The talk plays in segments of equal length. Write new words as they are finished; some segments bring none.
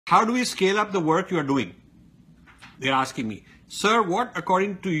how do we scale up the work you are doing? They're asking me, sir, what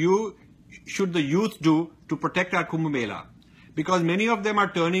according to you should the youth do to protect our Kumbh Mela? Because many of them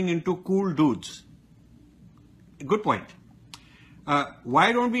are turning into cool dudes. Good point.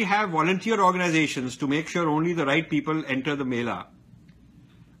 Why don't we have volunteer organizations to make sure only the right people enter the Mela?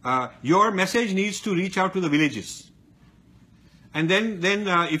 Your message needs to reach out to the villages. And then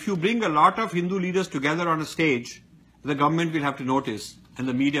if you bring a lot of Hindu leaders together on a stage, the government will have to notice and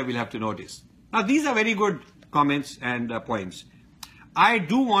the media will have to notice. Now, these are very good comments and points. I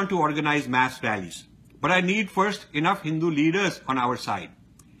do want to organize mass rallies, but I need first enough Hindu leaders on our side.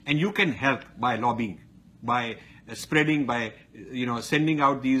 And you can help by lobbying, by spreading, by sending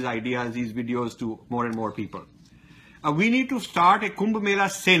out these ideas, these videos to more and more people. We need to start a Kumbh Mela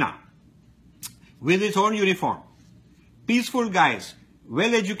Sena with its own uniform. Peaceful guys,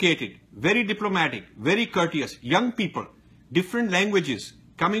 well educated, very diplomatic, very courteous, young people, different languages,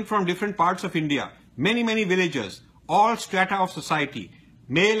 coming from different parts of India, many, many villagers, all strata of society,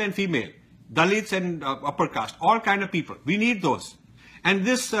 male and female, Dalits and upper caste, all kind of people. We need those. And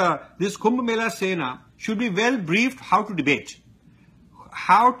this Kumbh Mela Sena should be well briefed how to debate,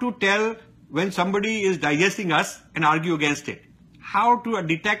 how to tell when somebody is digesting us and argue against it, how to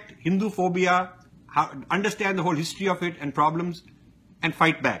detect Hindu phobia, how understand the whole history of it and problems and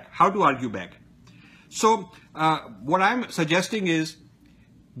fight back, how to argue back. So what I'm suggesting is,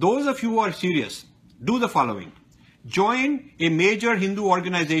 those of you who are serious, do the following. Join a major Hindu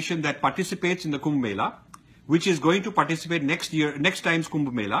organization that participates in the Kumbh Mela, which is going to participate next time's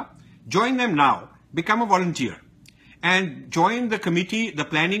Kumbh Mela. Join them now, become a volunteer, and join the committee, the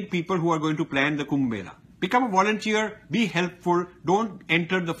planning people who are going to plan the Kumbh Mela. Become a volunteer, be helpful, don't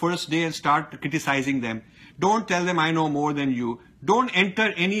enter the first day and start criticizing them. Don't tell them I know more than you. Don't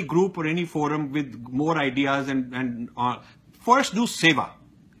enter any group or any forum with more ideas and first do seva.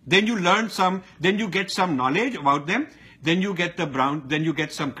 Then you learn some, then you get some knowledge about them, then you get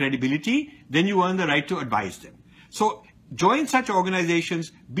some credibility, then you earn the right to advise them. So join such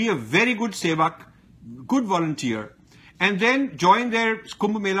organizations, be a very good sevak, good volunteer, and then join their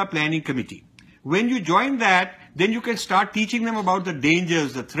Kumbh Mela planning committee. When you join that, then you can start teaching them about the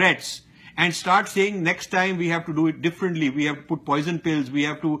dangers, the threats, and start saying next time we have to do it differently. We have to put poison pills. We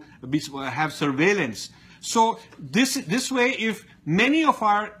have to have surveillance. So this way, if many of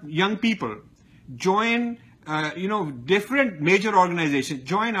our young people join, different major organizations,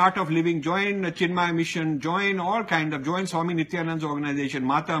 join Art of Living, join Chinmaya Mission, join all kind of, join Swami Nityanand's organization,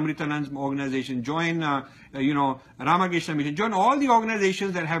 Mata Amritanand's organization, join, Ramakrishna Mission, join all the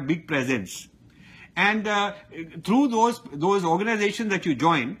organizations that have big presence. And through those organizations that you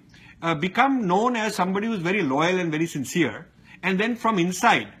join, become known as somebody who's very loyal and very sincere. And then from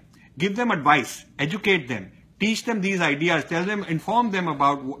inside, give them advice, educate them, teach them these ideas, tell them, inform them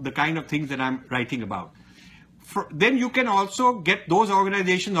about the kind of things that I'm writing about. Then you can also get those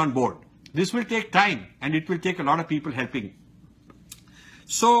organizations on board. This will take time, and it will take a lot of people helping.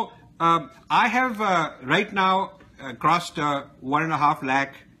 So I have right now crossed 1.5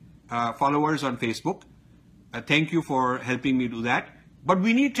 lakh followers on Facebook. Thank you for helping me do that. But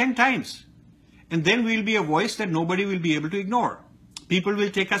we need 10 times. And then we'll be a voice that nobody will be able to ignore. People will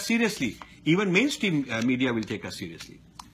take us seriously. Even mainstream media will take us seriously.